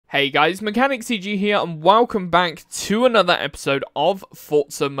Hey guys, Mechanic CG here, and welcome back to another episode of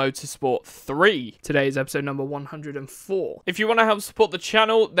Forza Motorsport 3. Today is episode number 104. If you want to help support the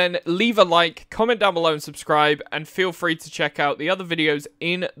channel, then leave a like, comment down below and subscribe, and feel free to check out the other videos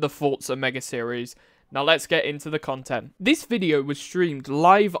in the Forza Mega Series. Now let's get into the content. This video was streamed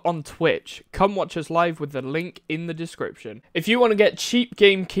live on Twitch. Come watch us live with the link in the description. If you want to get cheap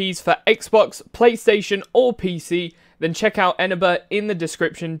game keys for Xbox, PlayStation or PC, then check out Eneba in the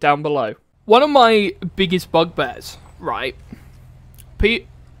description down below. One of my biggest bugbears, right?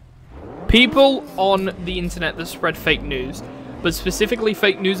 People on the internet that spread fake news, but specifically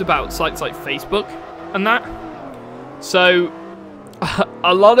fake news about sites like Facebook and that. So,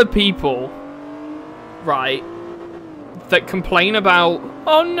 a lot of people, right, that complain about,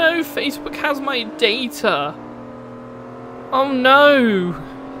 oh no, Facebook has my data. Oh no.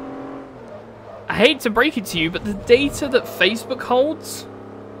 I hate to break it to you, but the data that Facebook holds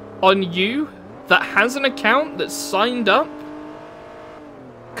on you that has an account that's signed up,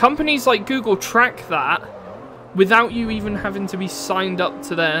 companies like Google track that without you even having to be signed up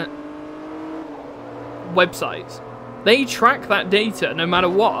to their websites. They track that data no matter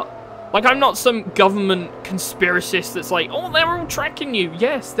what. Like, I'm not some government conspiracist that's like, oh, they're all tracking you.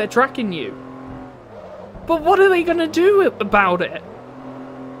 Yes, they're tracking you. But what are they going to do about it?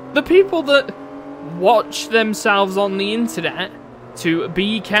 The people that watch themselves on the internet to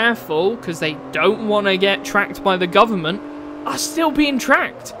be careful because they don't want to get tracked by the government are still being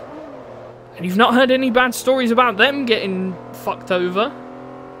tracked. And you've not heard any bad stories about them getting fucked over.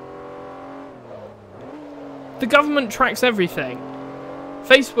 The government tracks everything.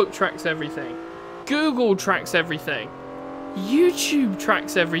 Facebook tracks everything. Google tracks everything. YouTube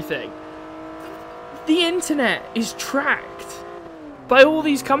tracks everything. The internet is tracked by all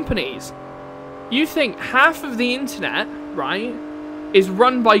these companies. You think half of the internet, right, is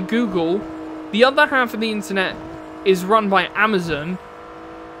run by Google, the other half of the internet is run by Amazon,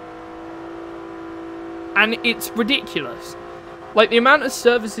 and it's ridiculous. Like, the amount of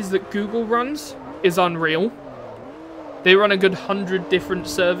services that Google runs is unreal. They run a good 100 different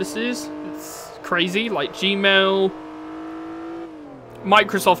services. It's crazy, like Gmail.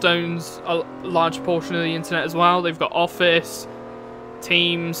 Microsoft owns a large portion of the internet as well. They've got Office,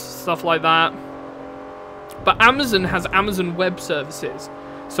 Teams, stuff like that. But Amazon has Amazon Web Services.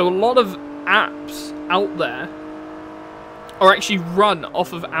 So a lot of apps out there are actually run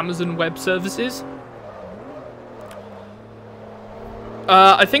off of Amazon Web Services.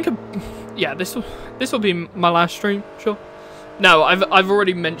 I think, yeah, this will be my last stream, sure. No, I've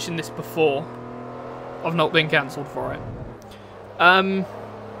already mentioned this before. I've not been cancelled for it.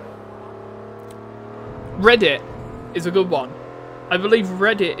 Reddit is a good one. I believe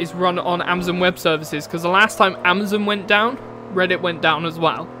Reddit is run on Amazon Web Services because the last time Amazon went down, Reddit went down as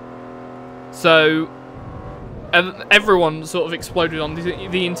well. So everyone sort of exploded on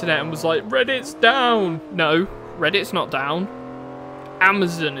the internet and was like, Reddit's down. No, Reddit's not down.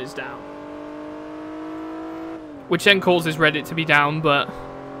 Amazon is down. Which then causes Reddit to be down, but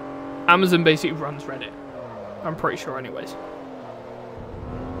Amazon basically runs Reddit. I'm pretty sure anyways.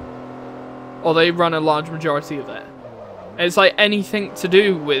 Or they run a large majority of it. It's like anything to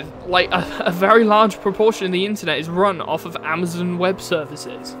do with, like, a very large proportion of the internet is run off of Amazon Web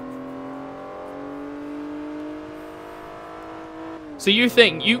Services. So you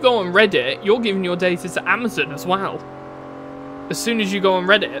think, you go on Reddit, you're giving your data to Amazon as well. As soon as you go on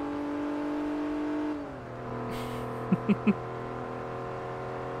Reddit.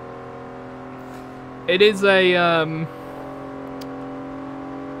 It is a,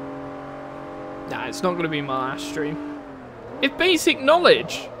 nah, it's not going to be my last stream. It's basic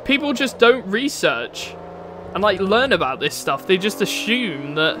knowledge. People just don't research and, like, learn about this stuff. They just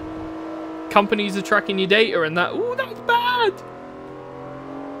assume that companies are tracking your data and that, ooh, that's bad.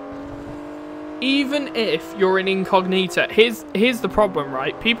 Even if you're in incognito, here's the problem,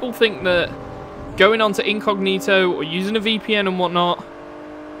 right? People think that going onto incognito or using a VPN and whatnot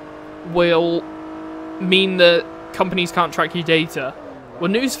will mean that companies can't track your data. Well,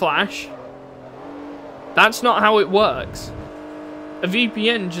 newsflash, that's not how it works. A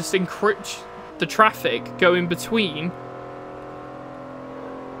VPN just encrypts the traffic going between.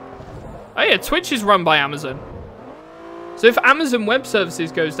 Oh yeah, Twitch is run by Amazon. So if Amazon Web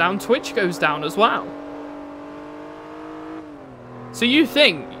Services goes down, Twitch goes down as well. So you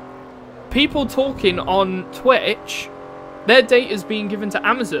think people talking on Twitch, their data is being given to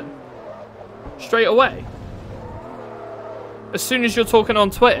Amazon straight away. As soon as you're talking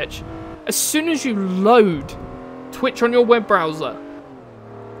on Twitch, as soon as you load Twitch on your web browser,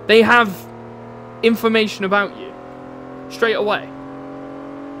 they have information about you straight away.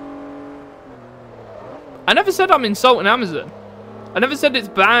 I never said I'm insulting Amazon. I never said it's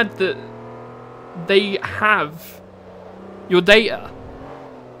bad that they have your data.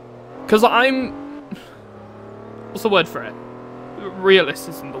 Because I'm... What's the word for it? Realist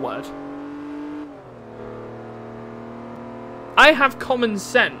isn't the word. I have common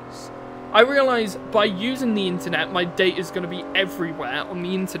sense. I realise by using the internet, my data is going to be everywhere on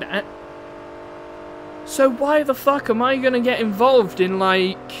the internet. So why the fuck am I going to get involved in,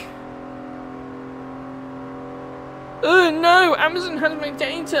 like... Oh no, Amazon has my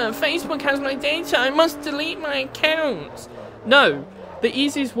data, Facebook has my data, I must delete my accounts. No, the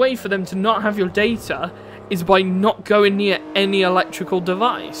easiest way for them to not have your data is by not going near any electrical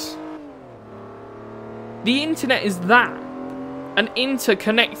device. The internet is that. An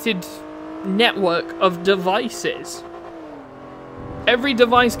interconnected network of devices. Every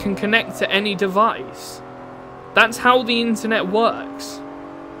device can connect to any device. That's how the internet works.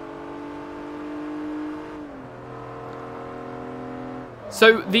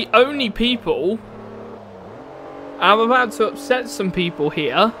 So the only people... I'm about to upset some people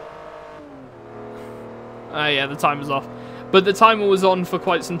here. Oh yeah, the timer's off. But the timer was on for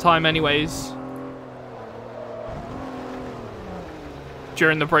quite some time anyways.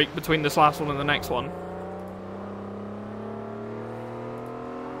 During the break between this last one and the next one.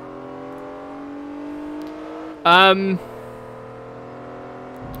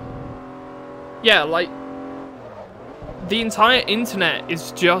 Yeah, like... The entire internet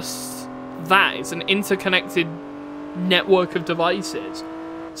is just that. It's an interconnected network of devices.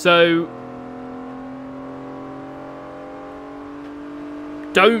 So...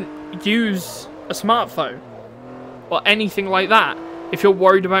 don't use a smartphone. Or anything like that. If you're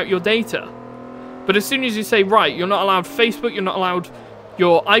worried about your data. But as soon as you say, right, you're not allowed Facebook, you're not allowed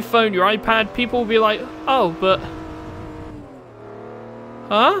your iPhone, your iPad, people will be like, oh, but...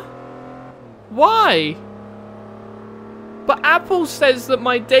 Huh? Why? But Apple says that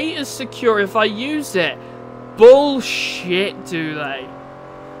my data's secure if I use it. Bullshit, do they?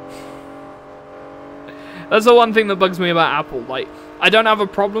 That's the one thing that bugs me about Apple. Like, I don't have a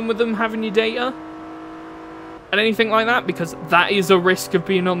problem with them having your data. And anything like that, because that is a risk of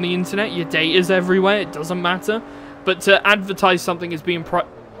being on the internet. Your data's everywhere, it doesn't matter. But to advertise something as being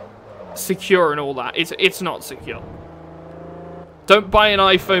secure and all that, it's not secure. Don't buy an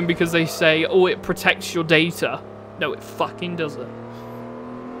iPhone because they say, oh, it protects your data. No, it fucking doesn't.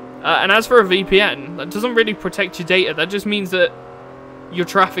 And as for a VPN, that doesn't really protect your data. That just means that your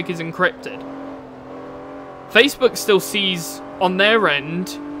traffic is encrypted. Facebook still sees on their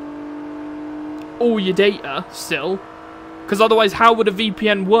end all your data still, because otherwise how would a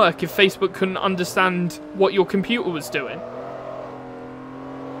VPN work if Facebook couldn't understand what your computer was doing?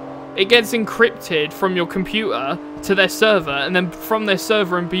 It gets encrypted from your computer to their server, and then from their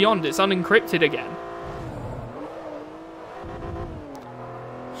server and beyond it's unencrypted again.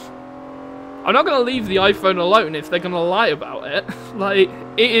 I'm not going to leave the iPhone alone if they're going to lie about it. Like,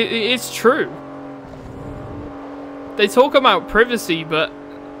 it's true. They talk about privacy, but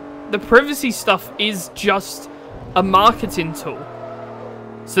the privacy stuff is just a marketing tool.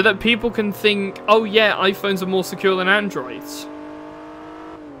 So that people can think, oh yeah, iPhones are more secure than Androids.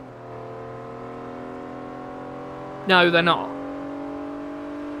 No, they're not.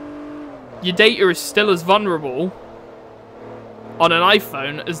 Your data is still as vulnerable on an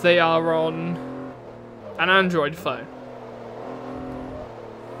iPhone as they are on an Android phone.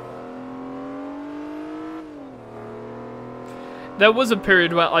 There was a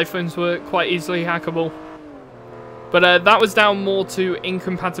period where iPhones were quite easily hackable. But that was down more to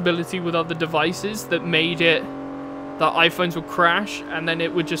incompatibility with other devices that made it that iPhones would crash and then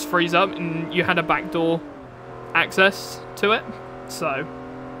it would just freeze up and you had a backdoor access to it. So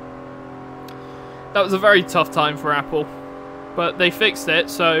that was a very tough time for Apple. But they fixed it,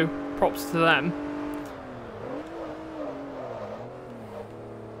 so props to them.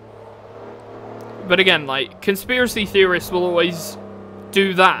 But again, like, conspiracy theorists will always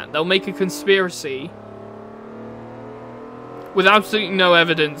do that. They'll make a conspiracy with absolutely no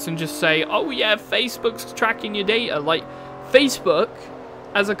evidence and just say, oh yeah, Facebook's tracking your data. Like, Facebook,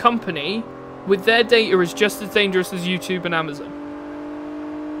 as a company, with their data is just as dangerous as YouTube and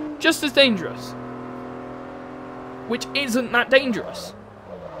Amazon. Just as dangerous. Which isn't that dangerous.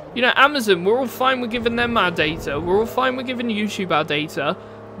 You know, Amazon, we're all fine with giving them our data. We're all fine with giving YouTube our data.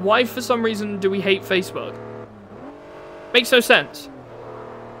 Why, for some reason, do we hate Facebook? Makes no sense.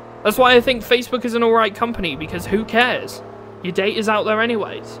 That's why I think Facebook is an alright company, because who cares? Your data's out there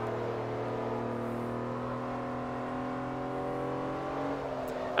anyways.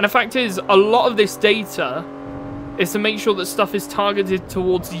 And the fact is, a lot of this data is to make sure that stuff is targeted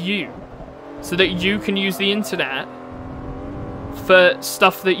towards you. so that you can use the internet for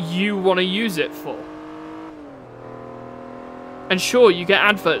stuff that you want to use it for. And sure, you get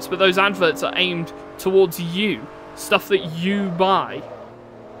adverts, but those adverts are aimed towards you. Stuff that you buy.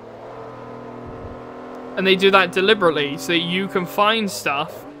 And they do that deliberately so that you can find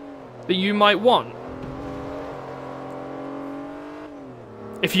stuff that you might want.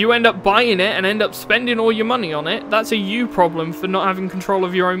 If you end up buying it and end up spending all your money on it, that's a you problem for not having control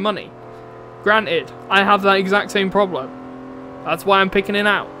of your own money. Granted, I have that exact same problem. That's why I'm picking it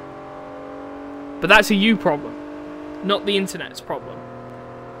out. But that's a you problem, not the internet's problem.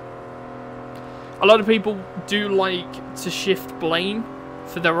 A lot of people do like to shift blame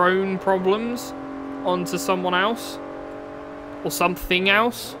for their own problems onto someone else or something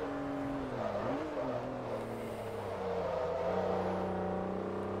else.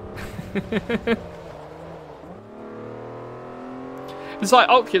 It's like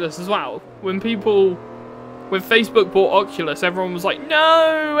Oculus as well. When Facebook bought Oculus, everyone was like,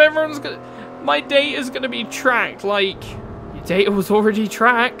 no, my data's gonna be tracked. Like, your data was already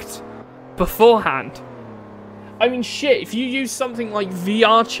tracked beforehand. I mean, shit, if you use something like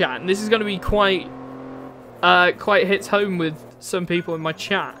VR chat, and this is gonna be quite hits home with some people in my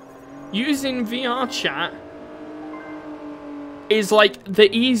chat. Using VR chat is like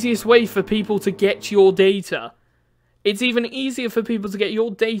the easiest way for people to get your data. It's even easier for people to get your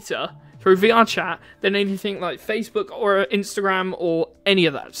data through VR chat than anything like Facebook or Instagram or any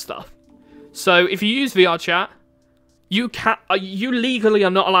of that stuff. So if you use VR chat, you legally are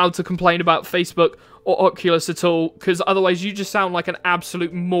not allowed to complain about Facebook or Oculus at all, because otherwise you just sound like an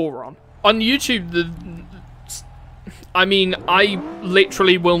absolute moron. On YouTube, I mean, I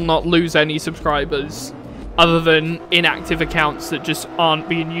literally will not lose any subscribers other than inactive accounts that just aren't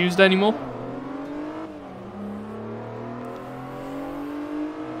being used anymore.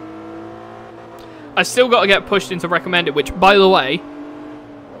 I still got to get pushed into recommended, which, by the way,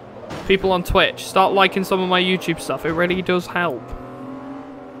 people on Twitch, start liking some of my YouTube stuff. It really does help.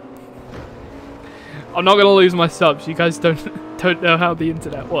 I'm not going to lose my subs. You guys don't know how the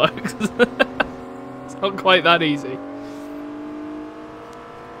internet works. It's not quite that easy.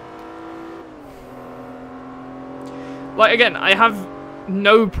 Like, again, I have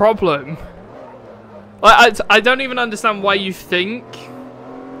no problem. Like, I don't even understand why you think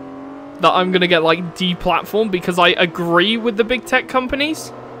that I'm going to get, like, deplatformed, because I agree with the big tech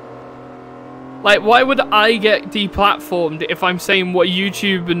companies. Like, why would I get deplatformed if I'm saying what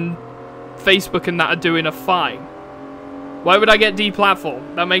YouTube and Facebook and that are doing are fine? Why would I get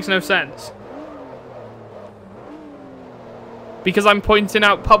deplatformed? That makes no sense. Because I'm pointing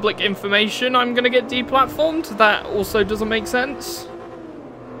out public information, I'm going to get deplatformed? That also doesn't make sense.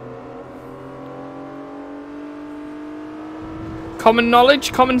 Common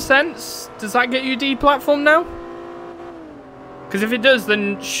knowledge, common sense? Does that get you deplatformed now? Because if it does,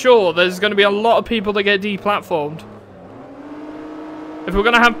 then sure, there's going to be a lot of people that get deplatformed. If we're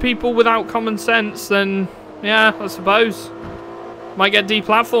going to have people without common sense, then yeah, I suppose. Might get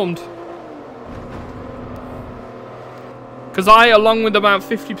deplatformed. Because I, along with about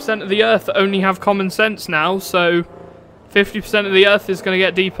 50% of the Earth, only have common sense now, so 50% of the Earth is going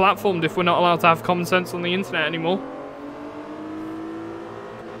to get deplatformed if we're not allowed to have common sense on the internet anymore.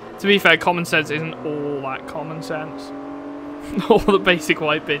 To be fair, common sense isn't all that common sense. All the basic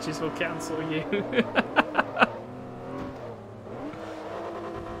white bitches will cancel you.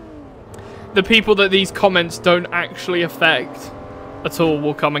 The people that these comments don't actually affect at all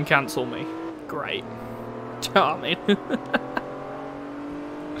will come and cancel me. Great. Charming.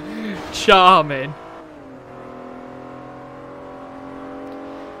 Charming.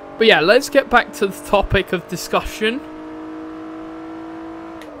 But yeah, let's get back to the topic of discussion.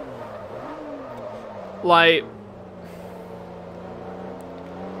 Like,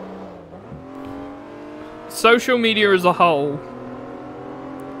 social media as a whole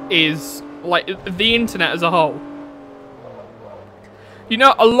is, like, the internet as a whole. You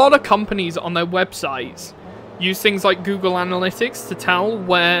know, a lot of companies on their websites use things like Google Analytics to tell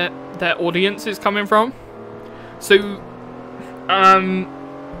where their audience is coming from. So,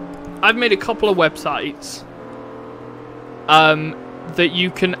 I've made a couple of websites that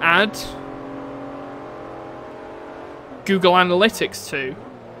you can add Google Analytics to.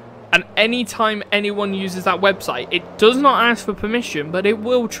 And anytime anyone uses that website, it does not ask for permission, but it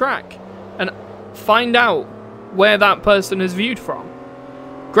will track and find out where that person has viewed from.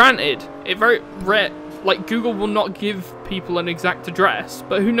 Granted, it very rare, like, Google will not give people an exact address,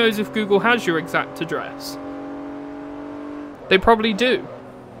 but who knows if Google has your exact address? They probably do,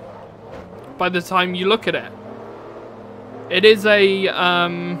 by the time you look at it. It is a,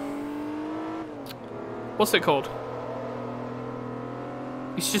 what's it called?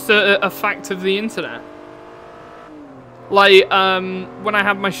 It's just a fact of the internet. Like, when I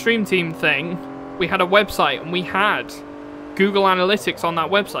had my stream team thing, we had a website and we had Google Analytics on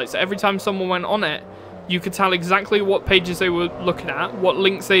that website. So every time someone went on it, you could tell exactly what pages they were looking at, what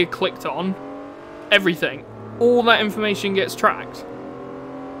links they had clicked on, everything. All that information gets tracked.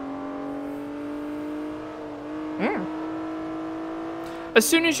 As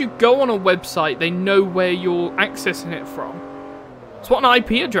soon as you go on a website, they know where you're accessing it from. It's what an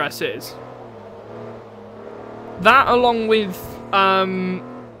IP address is. That along with,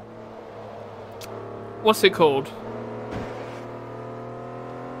 what's it called?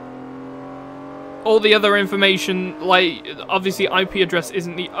 All the other information, like, obviously IP address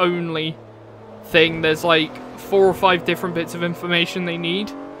isn't the only thing. There's like 4 or 5 different bits of information they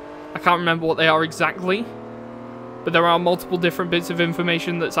need. I can't remember what they are exactly. But there are multiple different bits of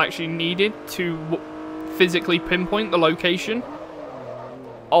information that's actually needed to physically pinpoint the location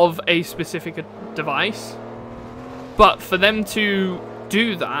of a specific device. But for them to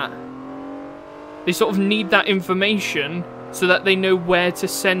do that, they sort of need that information so that they know where to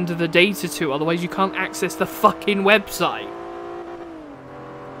send the data to. Otherwise, you can't access the fucking website.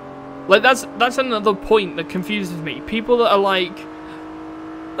 Like, that's another point that confuses me. People that are like,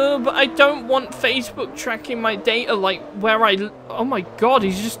 oh, but I don't want Facebook tracking my data, like, where I... Oh my god,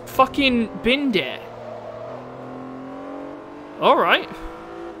 he's just fucking binned it. Alright.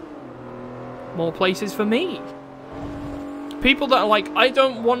 More places for me. People that are like, I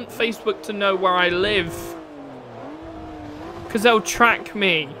don't want Facebook to know where I live, because they'll track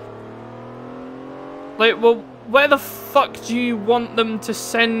me. Like, well, where the fuck do you want them to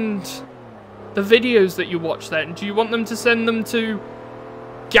send the videos that you watch then? Do you want them to send them to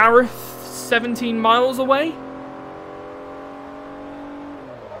Gareth 17 miles away?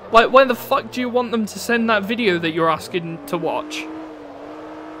 Like, where the fuck do you want them to send that video that you're asking to watch?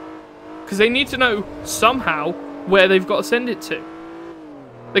 Because they need to know somehow where they've got to send it to.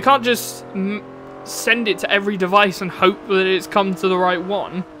 They can't just send it to every device and hope that it's come to the right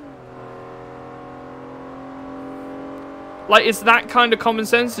one. Like, it's that kind of common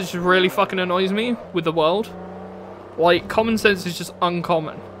sense that just really fucking annoys me with the world. Like, common sense is just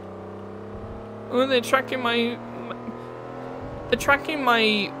uncommon. Oh, they're tracking my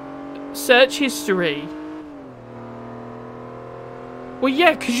search history. Well,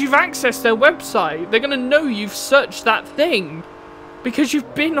 yeah, because you've accessed their website. They're going to know you've searched that thing because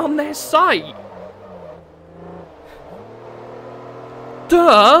you've been on their site.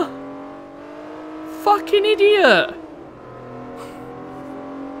 Duh. Fucking idiot.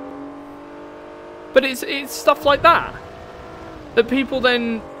 But it's stuff like that that people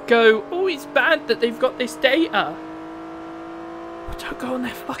then go, oh, it's bad that they've got this data. Well, don't go on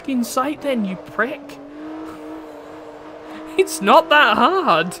their fucking site then, you prick. It's not that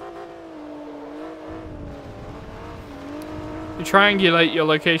hard. You triangulate your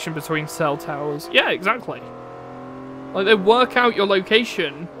location between cell towers. Yeah, exactly. Like, they work out your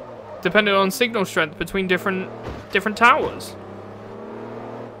location depending on signal strength between different towers.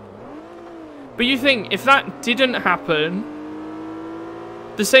 But you think, if that didn't happen,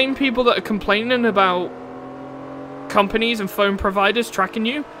 the same people that are complaining about companies and phone providers tracking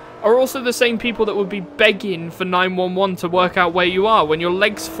you are also the same people that would be begging for 911 to work out where you are when your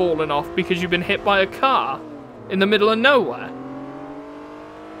leg's fallen off because you've been hit by a car in the middle of nowhere.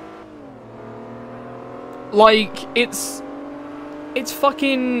 Like, it's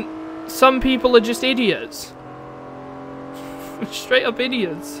fucking... Some people are just idiots. Straight up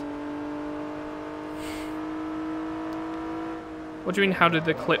idiots. What do you mean, how did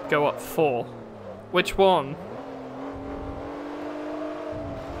the clip go up 4? Which one?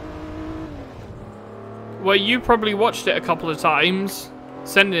 Well, you probably watched it a couple of times,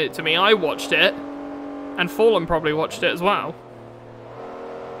 sending it to me. I watched it, and Fallen probably watched it as well.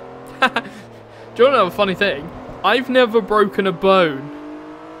 Do you want to know a funny thing? I've never broken a bone.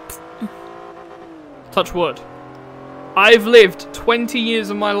 Touch wood. I've lived 20 years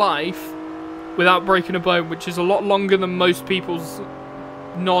of my life without breaking a bone, which is a lot longer than most people's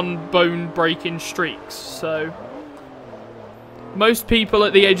non-bone breaking streaks. So most people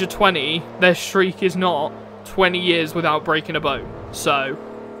at the age of 20, their streak is not 20 years without breaking a bone. So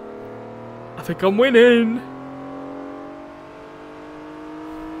I think I'm winning.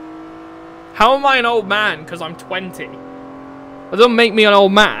 How am I an old man? Because I'm 20. It doesn't make me an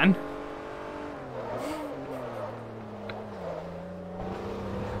old man.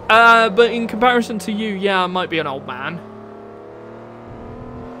 But in comparison to you, yeah, I might be an old man.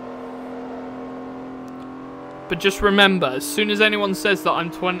 But just remember, as soon as anyone says that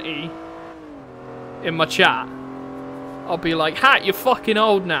I'm 20, in my chat, I'll be like, "Hat, you're fucking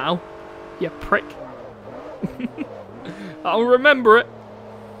old now, you prick." I'll remember it.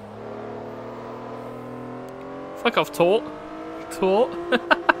 Fuck off, Tort.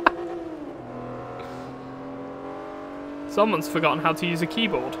 Someone's forgotten how to use a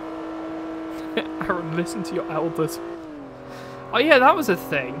keyboard. Aaron, listen to your elders. Oh yeah, that was a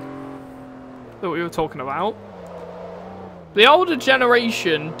thing that we were talking about. The older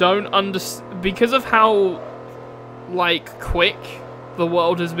generation don't understand, because of how, like, quick the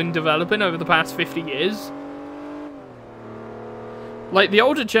world has been developing over the past 50 years. Like, the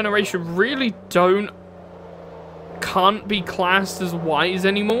older generation really can't be classed as wise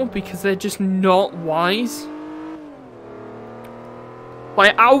anymore because they're just not wise.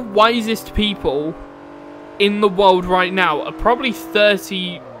 Like, our wisest people in the world right now are probably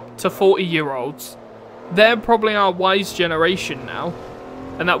 30 to 40-year-olds. They're probably our wise generation now.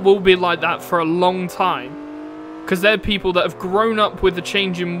 And that will be like that for a long time. Because they're people that have grown up with the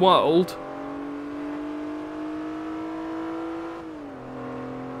changing world.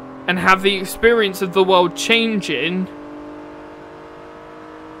 And have the experience of the world changing.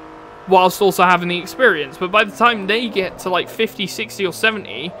 Whilst also having the experience. But by the time they get to like 50, 60 or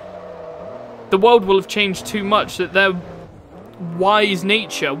 70, the world will have changed too much that their wise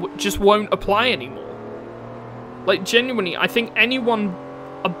nature just won't apply anymore. Like, genuinely, I think anyone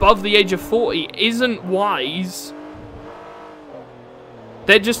above the age of 40 isn't wise.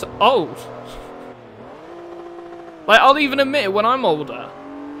 They're just old. Like, I'll even admit it when I'm older.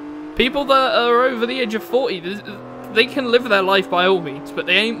 People that are over the age of 40, they can live their life by all means, but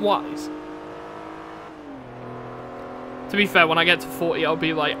they ain't wise. To be fair, when I get to 40, I'll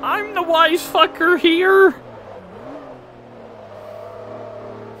be like, I'm the wise fucker here.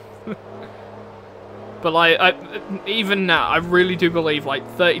 But, like, even now, I really do believe, like,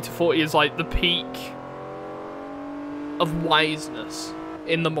 30 to 40 is, like, the peak of wiseness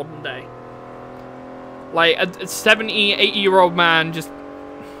in the modern day. Like, a 70, 80-year-old man just...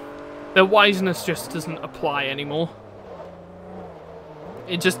 Their wiseness just doesn't apply anymore.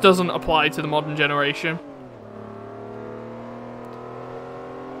 It just doesn't apply to the modern generation.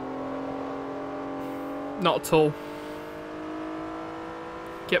 Not at all.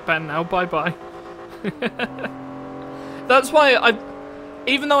 Get banned now, bye-bye. That's why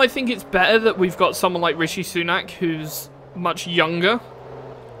even though I think it's better that we've got someone like Rishi Sunak who's much younger,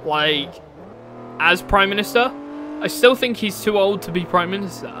 like, as Prime Minister, I still think he's too old to be Prime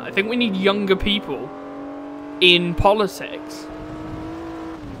Minister. I think we need younger people in politics.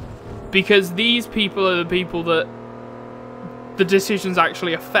 Because these people are the people that the decisions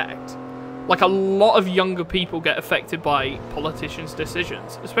actually affect. Like, a lot of younger people get affected by politicians'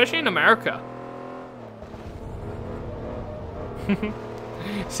 decisions, especially in America.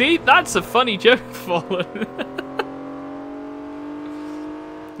 See, that's a funny joke, Fallen.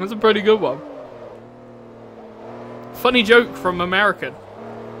 That's a pretty good one. Funny joke from American.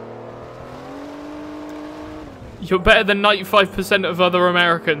 You're better than 95% of other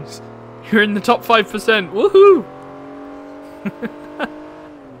Americans. You're in the top 5%. Woohoo!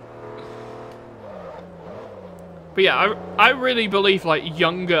 But yeah, I really believe, like,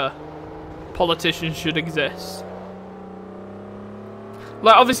 younger politicians should exist.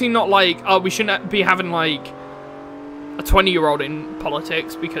 Like, obviously not like, oh, we shouldn't be having, like, a 20-year-old in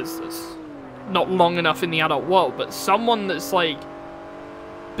politics because it's not long enough in the adult world, but someone that's, like,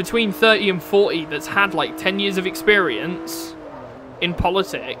 between 30 and 40 that's had, like, 10 years of experience in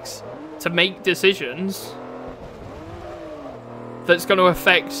politics to make decisions that's going to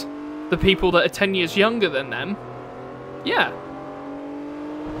affect the people that are 10 years younger than them. Yeah.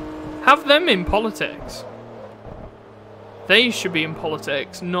 Have them in politics. They should be in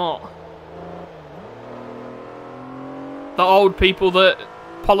politics, not the old people that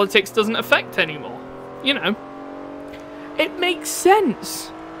politics doesn't affect anymore. You know. It makes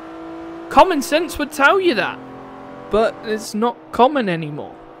sense. Common sense would tell you that. But it's not common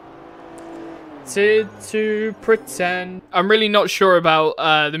anymore. To pretend. I'm really not sure about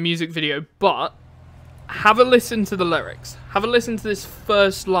the music video, but have a listen to the lyrics. Have a listen to this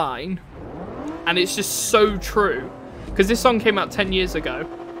first line. And it's just so true. Because this song came out 10 years ago.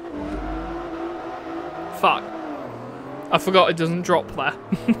 Fuck. I forgot it doesn't drop there.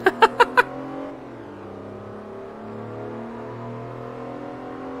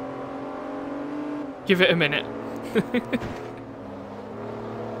 Give it a minute.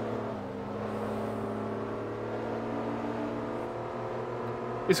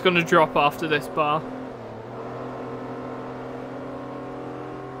 It's gonna drop after this bar.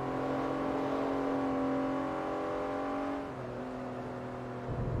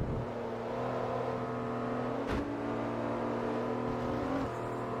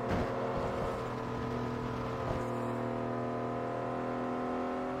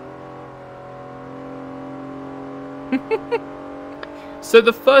 So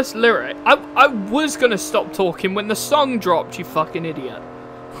the first lyric, I was gonna stop talking when the song dropped, you fucking idiot.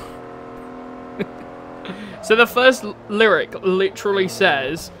 So the first lyric literally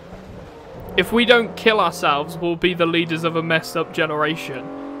says, if we don't kill ourselves, we'll be the leaders of a messed up generation.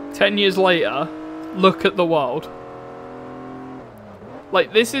 10 years later, look at the world.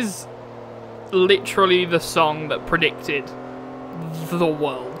 Like, this is literally the song that predicted the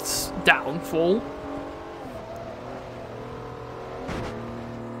world's downfall.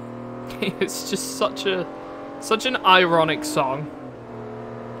 It's just such an ironic song.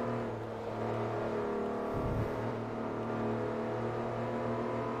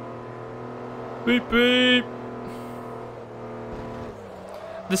 Beep beep.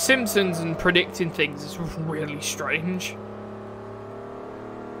 The Simpsons and predicting things is really strange.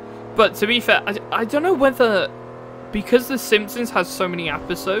 But to be fair, I don't know whether, because The Simpsons has so many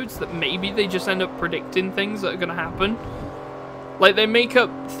episodes, that maybe they just end up predicting things that are going to happen. Like, they make up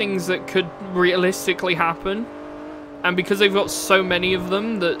things that could realistically happen, and because they've got so many of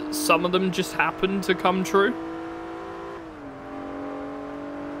them, that some of them just happen to come true.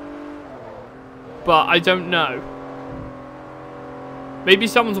 But I don't know. Maybe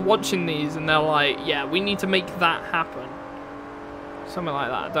someone's watching these and they're like, yeah, we need to make that happen. Something like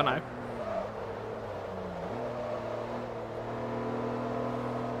that, I don't know.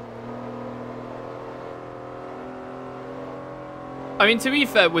 I mean, to be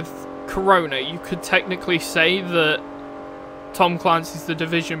fair, with Corona, you could technically say that Tom Clancy's The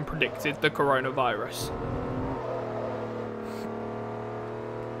Division predicted the coronavirus.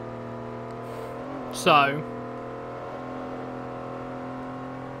 So,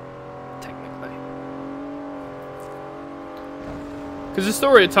 technically. Because the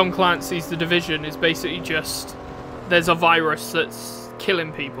story of Tom Clancy's The Division is basically just, there's a virus that's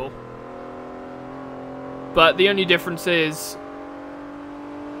killing people. But the only difference is,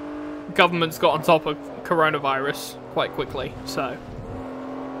 government's got on top of coronavirus quite quickly, so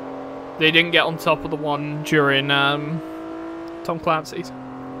they didn't get on top of the one during Tom Clancy's.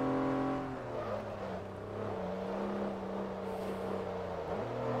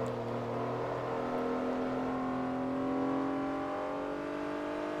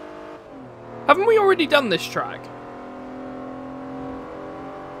 Haven't we already done this track?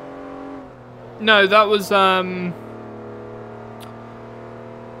 No, that was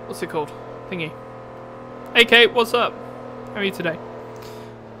what's it called? Thingy. Hey Kate, what's up? How are you today?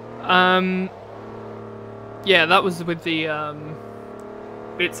 Yeah, that was with the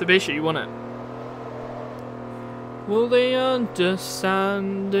Mitsubishi, wasn't it? Will they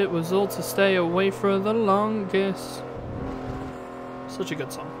understand it was all to stay away for the longest? Such a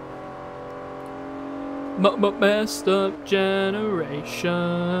good song. Messed up generation.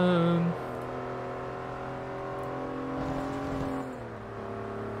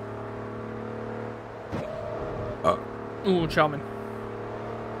 Ooh, charming.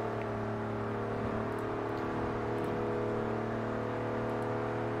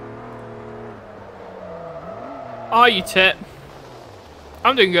 Are you tit?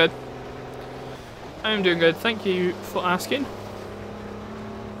 I'm doing good. I'm doing good. Thank you for asking.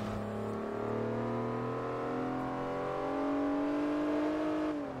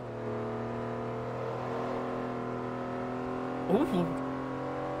 Ooh.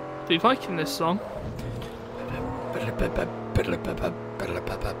 Do you liking this song?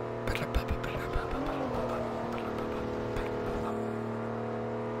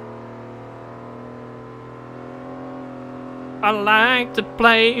 I like to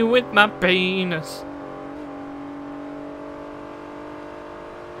play with my penis.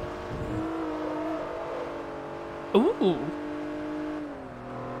 Ooh.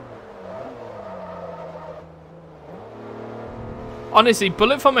 Honestly,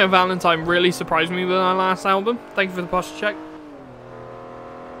 Bullet for My Valentine really surprised me with our last album. Thank you for the posture check.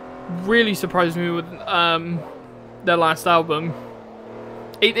 Really surprised me with their last album.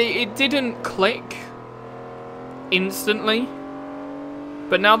 It didn't click instantly,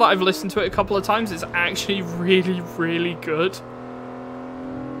 but now that I've listened to it a couple of times, it's actually really, really good.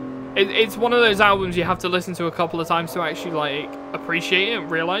 It's one of those albums you have to listen to a couple of times to actually like appreciate it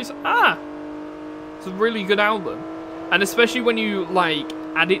and realize, it's a really good album. And especially when you, like,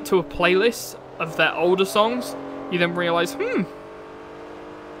 add it to a playlist of their older songs, you then realize,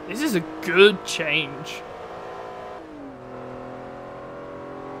 this is a good change.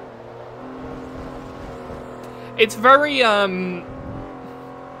 It's very, the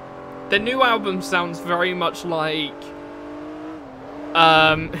new album sounds very much like,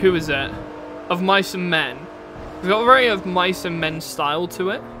 who is it? Of Mice and Men. It's got a very of Mice and Men style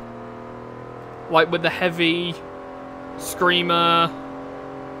to it. Like, with the heavy screamer,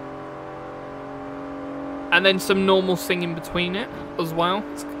 and then some normal singing between it as well.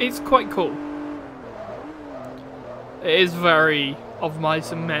 It's quite cool. It is very Of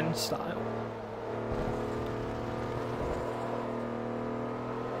Mice and Men style.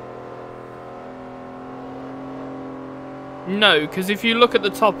 No, because if you look at the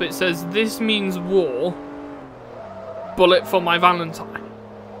top, it says, "This means war. Bullet for my Valentine."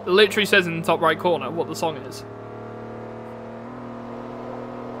 It literally says in the top right corner what the song is.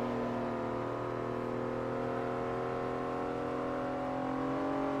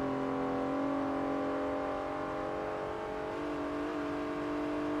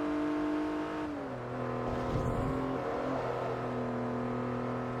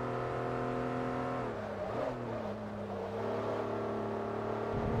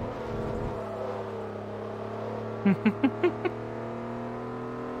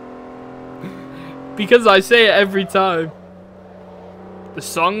 Because I say it every time. The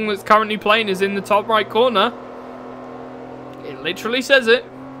song that's currently playing is in the top right corner. It literally says it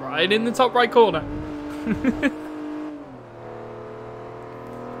right in the top right corner.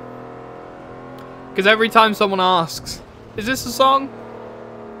 Because every time someone asks, "Is this a song?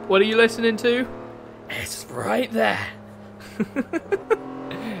 What are you listening to?" It's right there.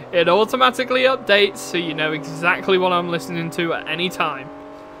 It automatically updates so you know exactly what I'm listening to at any time.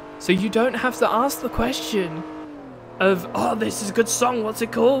 So you don't have to ask the question of, "Oh, this is a good song, what's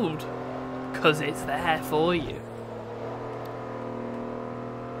it called?" Because it's there for you.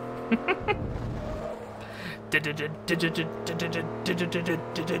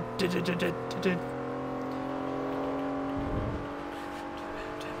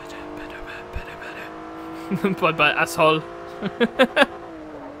 Bye-bye, asshole.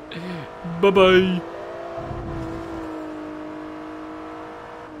 Bye-bye.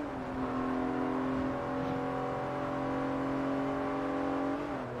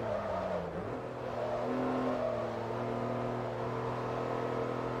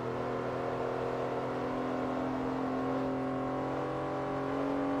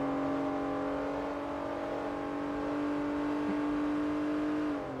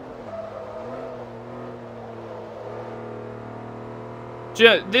 Do you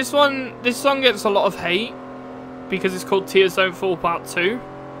know, this song gets a lot of hate because it's called Tears Don't Fall Part 2.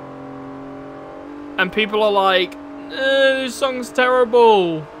 And people are like, this song's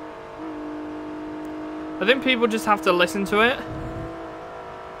terrible. I think people just have to listen to it.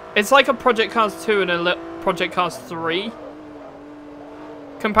 It's like a Project Cars 2 and a Project Cars 3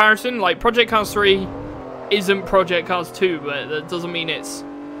 comparison. Like, Project Cars 3 isn't Project Cars 2, but that doesn't mean it's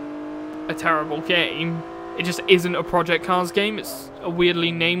a terrible game. It just isn't a Project Cars game. It's a weirdly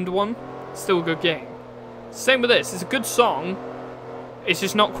named one. It's still a good game. Same with this. It's a good song. It's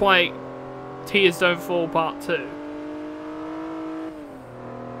just not quite Tears Don't Fall Part 2.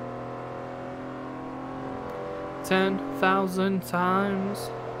 "10,000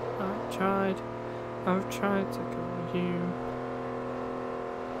 times I've tried to call you.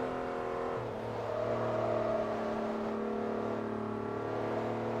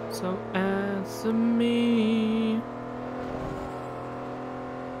 So answer me."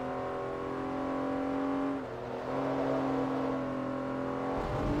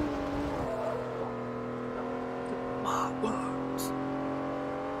 My words.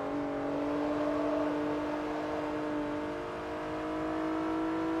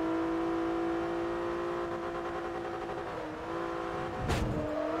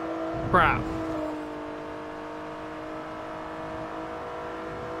 Crap.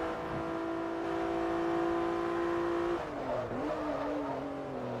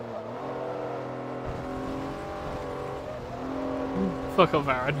 Fuck off,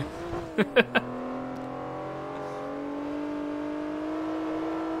 Aaron.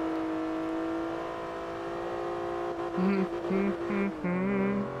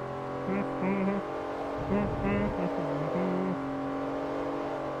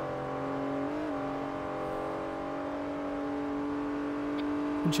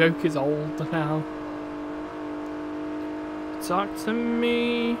 The joke is old now. Talk to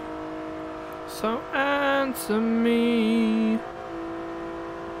me, so answer me.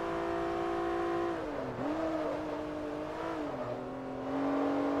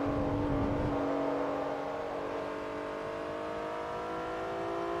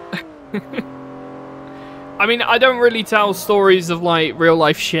 I mean, I don't really tell stories of like real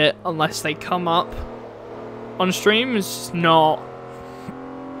life shit unless they come up on stream. It's just not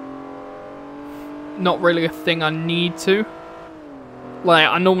really a thing I need to. Like,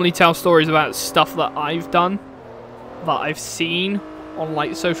 I normally tell stories about stuff that I've done, that I've seen on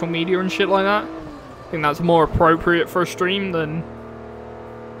like social media and shit like that. I think that's more appropriate for a stream than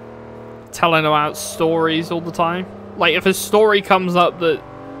telling about stories all the time. Like, if a story comes up that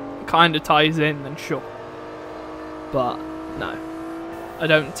kind of ties in, then sure. But, no. I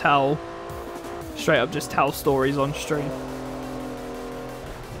don't straight up just tell stories on stream.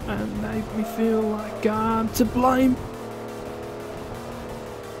 And make me feel like I'm to blame.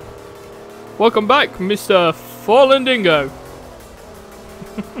 Welcome back, Mr. Fallen Dingo.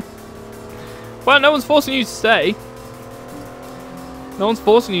 Well, no one's forcing you to stay. No one's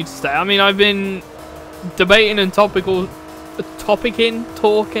forcing you to stay. I mean, I've been debating and talking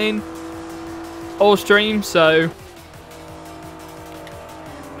all stream, so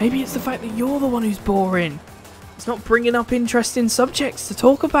maybe it's the fact that you're the one who's boring. It's not bringing up interesting subjects to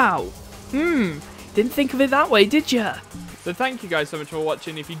talk about. Didn't think of it that way, did ya? So thank you guys so much for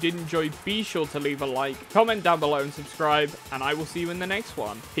watching. If you did enjoy, be sure to leave a like, comment down below and subscribe, and I will see you in the next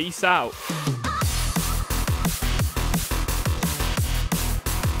one. Peace out.